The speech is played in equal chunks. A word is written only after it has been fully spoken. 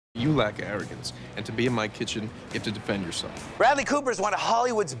You lack arrogance, and to be in my kitchen, you have to defend yourself. Bradley Cooper is one of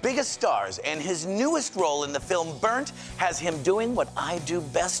Hollywood's biggest stars, and his newest role in the film Burnt has him doing what I do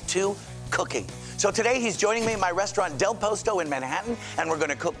best too, cooking. So today he's joining me at my restaurant Del Posto in Manhattan, and we're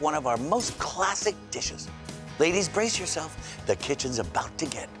gonna cook one of our most classic dishes. Ladies, brace yourself. The kitchen's about to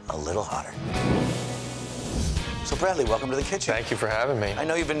get a little hotter. So Bradley, welcome to the kitchen. Thank you for having me. I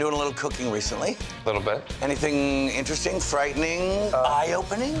know you've been doing a little cooking recently. A little bit. Anything interesting, frightening,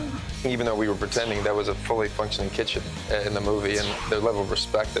 eye-opening? Even though we were pretending, that was a fully functioning kitchen in the movie, and the level of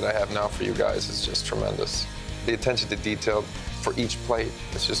respect that I have now for you guys is just tremendous. The attention to detail for each plate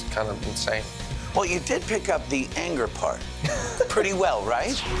is just kind of insane. Well, you did pick up the anger part pretty well,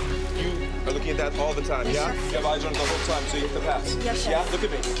 right? You are looking at that all the time, yeah? You have eyes on it the whole time, so you get the pass. Yes, chef. Yeah, look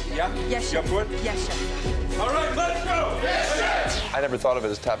at me. Yeah? Yes, You up for it? Yes, chef. All right, let's go! Yes, chef! I never thought of it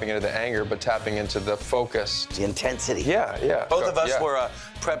as tapping into the anger, but tapping into the focus. The intensity. Yeah. Both of us Yeah. were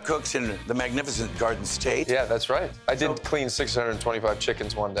prep cooks in the magnificent Garden State. Yeah, that's right. I did clean 625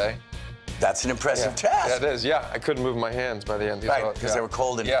 chickens one day. That's an impressive task. Yeah, it is, yeah. I couldn't move my hands by the end. Right, because they were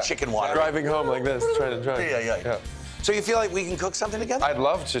cold in chicken water. Driving home like this, trying to drive. Yeah. So you feel like we can cook something together? I'd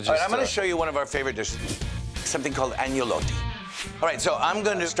love to just... All right, I'm going to show you one of our favorite dishes, something called agnolotti. All right, so I'm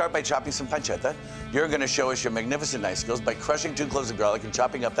going to start by chopping some pancetta. You're going to show us your magnificent knife skills by crushing 2 cloves of garlic and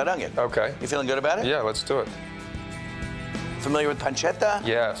chopping up that onion. Okay. You feeling good about it? Yeah, let's do it. Familiar with pancetta?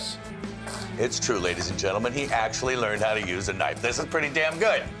 Yes. It's true, ladies and gentlemen. He actually learned how to use a knife. This is pretty damn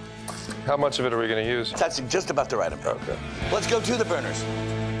good. How much of it are we going to use? That's just about the right amount. Okay. Let's go to the burners.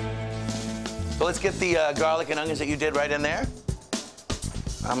 So let's get the garlic and onions that you did right in there.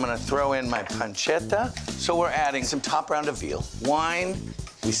 I'm gonna throw in my pancetta. So we're adding some top round of veal, wine.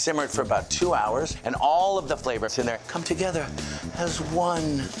 We simmer it for about 2 hours, and all of the flavors in there come together as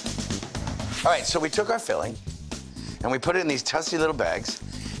one. All right, so we took our filling, and we put it in these tusty little bags.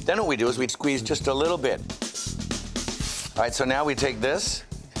 Then what we do is we squeeze just a little bit. All right, so now we take this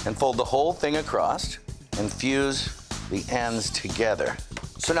and fold the whole thing across and fuse the ends together.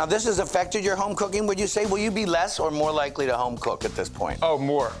 So now this has affected your home cooking, would you say? Will you be less or more likely to home cook at this point? Oh,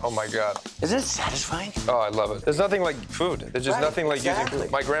 more. Oh, my God. Isn't it satisfying? Oh, I love it. There's nothing like food. There's just nothing like using exactly.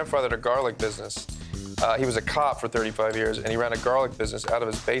 food. My grandfather had a garlic business. He was a cop for 35 years, and he ran a garlic business out of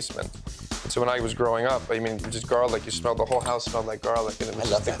his basement. And so when I was growing up, I mean, just garlic, you smelled, the whole house smelled like garlic, and it was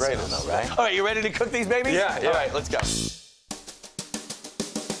just the greatest. Sound, though, right? All right, you ready to cook these babies? Yeah. All right, let's go.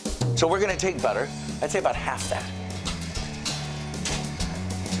 So we're gonna take butter. I'd say about half that.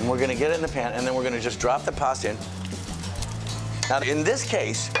 And we're gonna get it in the pan, and then we're gonna just drop the pasta in. Now, in this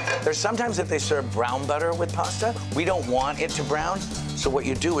case, there's sometimes that they serve brown butter with pasta. We don't want it to brown, so what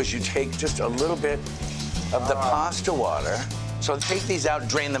you do is you take just a little bit of the pasta water. So take these out,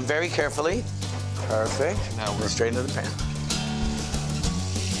 drain them very carefully. Perfect. Now we're straight into the pan.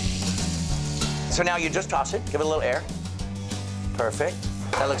 So now you just toss it, give it a little air. Perfect.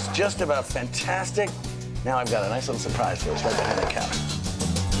 That looks just about fantastic. Now I've got a nice little surprise for us right behind the counter.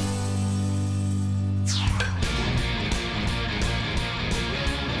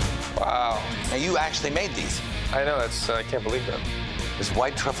 Wow. Now you actually made these. I know, that's, I can't believe that. This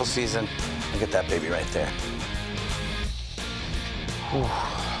white truffle season. Look at that baby right there. Ooh.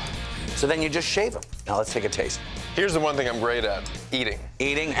 So then you just shave them. Now let's take a taste. Here's the one thing I'm great at, eating.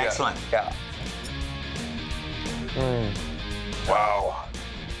 Eating, Yeah. excellent. Yeah. Wow.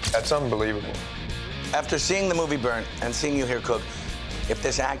 That's unbelievable. After seeing the movie Burnt and seeing you here cook, if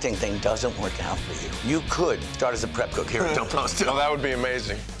this acting thing doesn't work out for you, you could start as a prep cook here at Del Posto. Well, that would be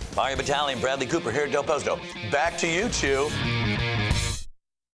amazing. Batali and Bradley Cooper here at Del Posto. Back to you two.